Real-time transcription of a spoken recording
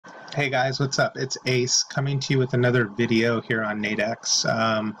Hey guys, what's up? It's Ace coming to you with another video here on Nadex.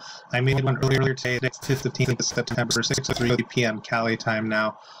 I made one earlier today, 15th of September, 6:03 p.m. Cali time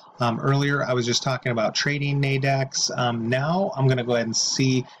now. Earlier I was just talking about trading Nadex. Now I'm going to go ahead and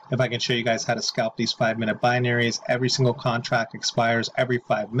see if I can show you guys how to scalp these 5-minute binaries. Every single contract expires every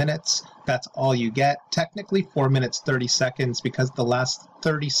 5 minutes. That's all you get. Technically 4 minutes 30 seconds because the last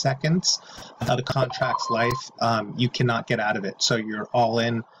 30 seconds of the contract's life you cannot get out of it. So you're all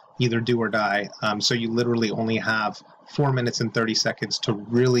in, either do or die. So you literally only have 4 minutes and 30 seconds to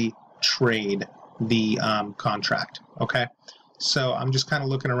really trade the contract. Okay, so I'm just kind of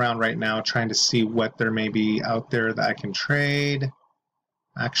looking around right now trying to see what there may be out there that I can trade.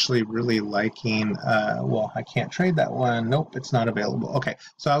 Actually really liking, well, I can't trade that one. Nope, it's not available. Okay,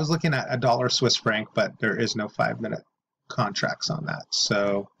 so I was looking at $1 Swiss franc, but there is no 5-minute contracts on that.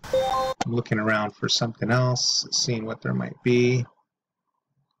 So I'm looking around for something else, seeing what there might be.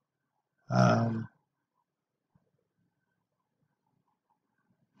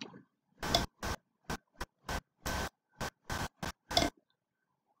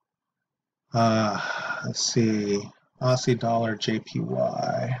 Let's see, Aussie dollar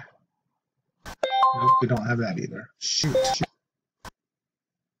JPY. Nope, we don't have that either. Shoot.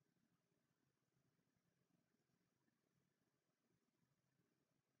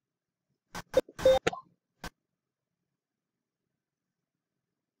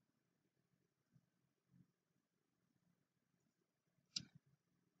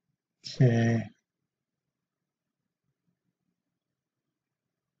 Okay.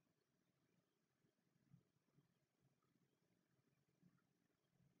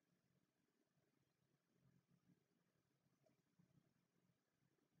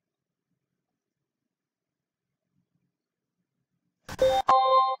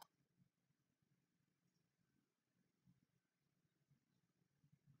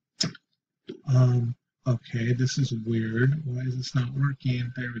 Okay, this is weird. Why is this not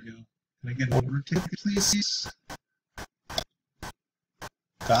working? There we go. Can I get an order ticket, please?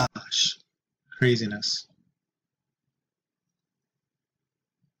 Gosh, craziness.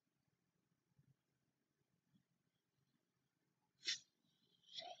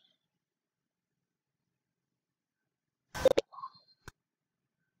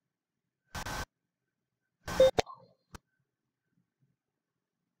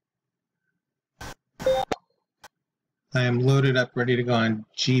 I am loaded up, ready to go on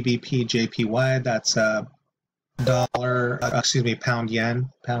GBP, JPY. That's dollar, excuse me, pound yen.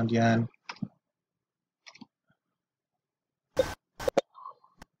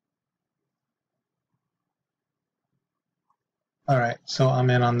 All right, so I'm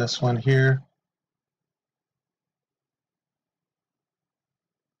in on this one here.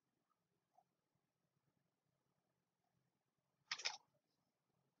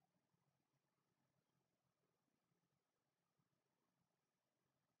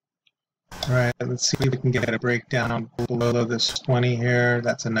 All right, let's see if we can get a breakdown below this 20 here.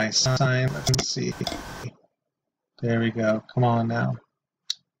 That's a nice sign. Let's see. There we go. Come on now.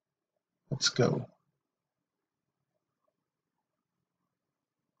 Let's go.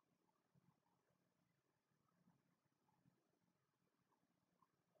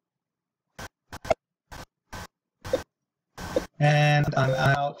 And I'm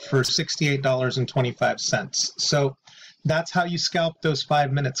out for $68.25. So that's how you scalp those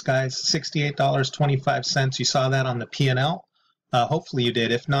 5 minutes, guys. $68.25. You saw that on the P&L. Hopefully you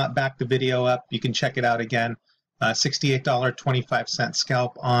did. If not, back the video up. You can check it out again. $68.25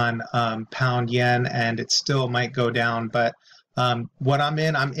 scalp on pound yen, and it still might go down, but what I'm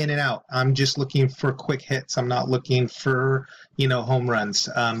in and out. I'm just looking for quick hits. I'm not looking for, home runs.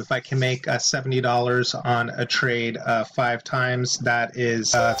 If I can make $70 on a trade 5 times, that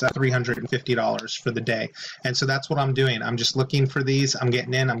is $350 for the day. And so that's what I'm doing. I'm just looking for these. I'm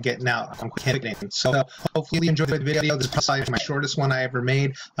getting in, I'm getting out, I'm quick hitting. So hopefully you enjoyed the video. This is probably my shortest one I ever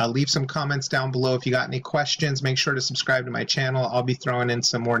made. Leave some comments down below if you got any questions. Make sure to subscribe to my channel. I'll be throwing in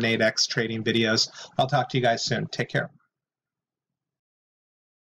some more Nadex trading videos. I'll talk to you guys soon. Take care.